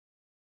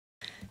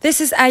This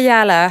is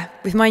Ayala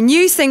with my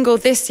new single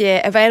this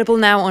year, available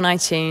now on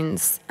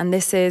iTunes. And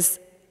this is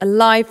a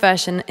live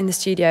version in the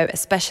studio,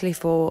 especially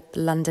for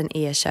the London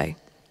Ear Show.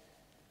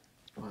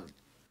 1,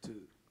 2,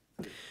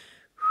 3.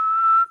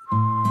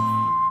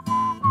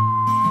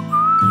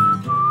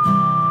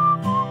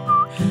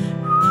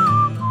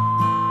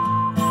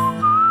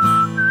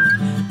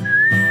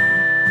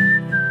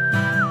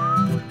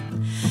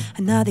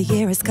 Another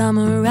year has come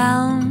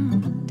around.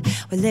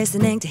 We're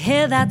listening to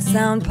hear that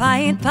sound.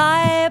 Pied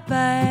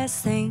Piper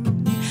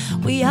sing.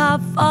 We are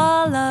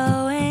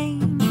following.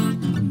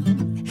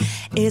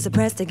 Ears are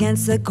pressed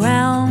against the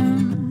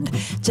ground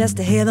just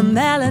to hear the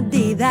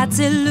melody that's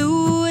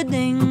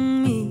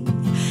eluding me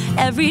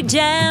every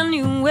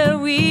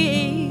January.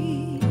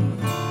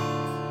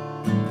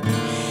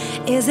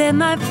 Is it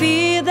my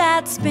fear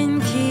that's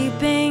been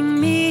keeping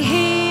me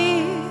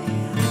here?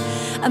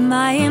 Am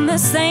I in the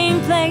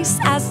same place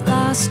as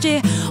last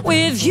year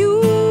with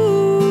you?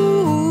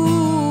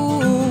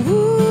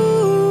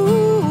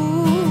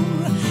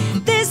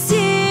 This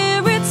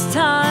year it's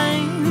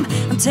time.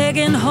 I'm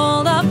taking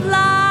hold of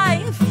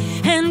life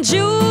and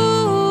you.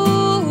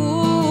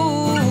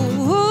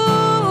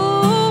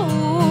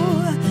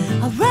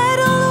 I'll ride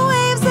all the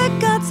waves that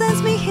God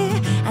sends me here.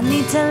 I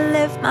need to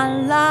live my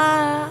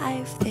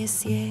life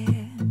this year.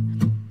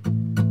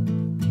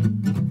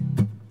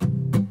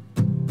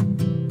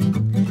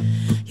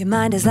 Your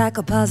mind is like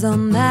a puzzle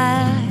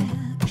map.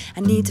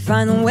 I need to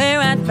find a way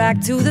right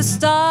back to the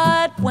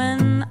start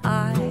when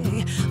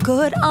I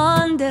could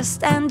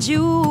understand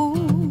you.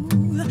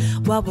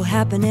 What will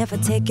happen if I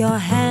take your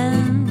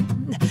hand?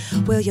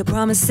 Will your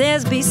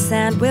promises be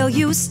sent? Will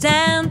you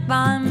stand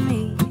by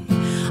me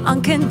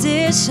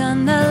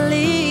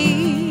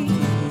unconditionally?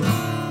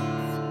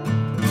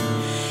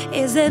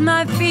 Is it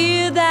my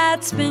fear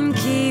that's been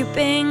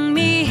keeping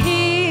me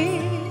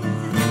here?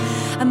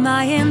 Am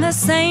I in the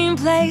same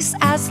place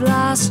as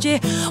last year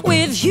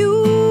with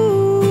you?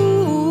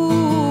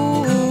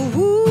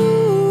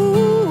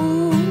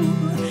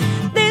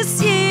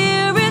 This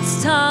year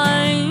it's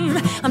time.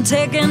 I'm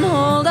taking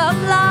hold of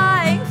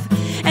life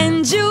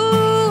and you.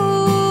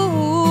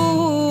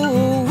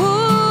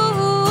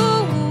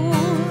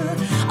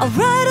 I'll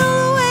ride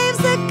all the waves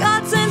that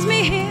God sends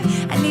me here.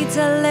 I need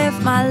to live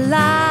my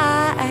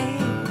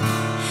life.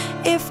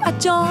 If I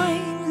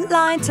join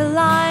line to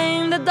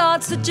line the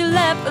dots that you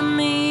left for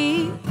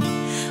me,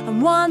 I'm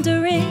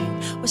wondering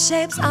what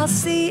shapes I'll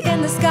see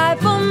in the sky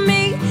for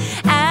me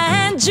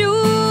and you.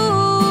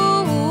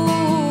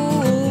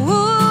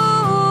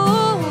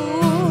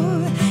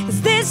 'Cause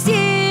this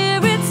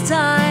year it's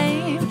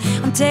time.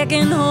 I'm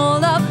taking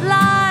hold of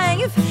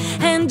life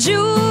and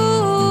you.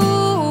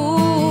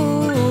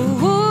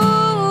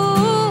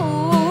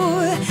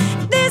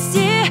 This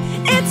year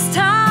it's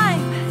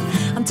time.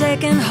 I'm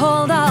taking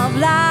hold of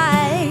life.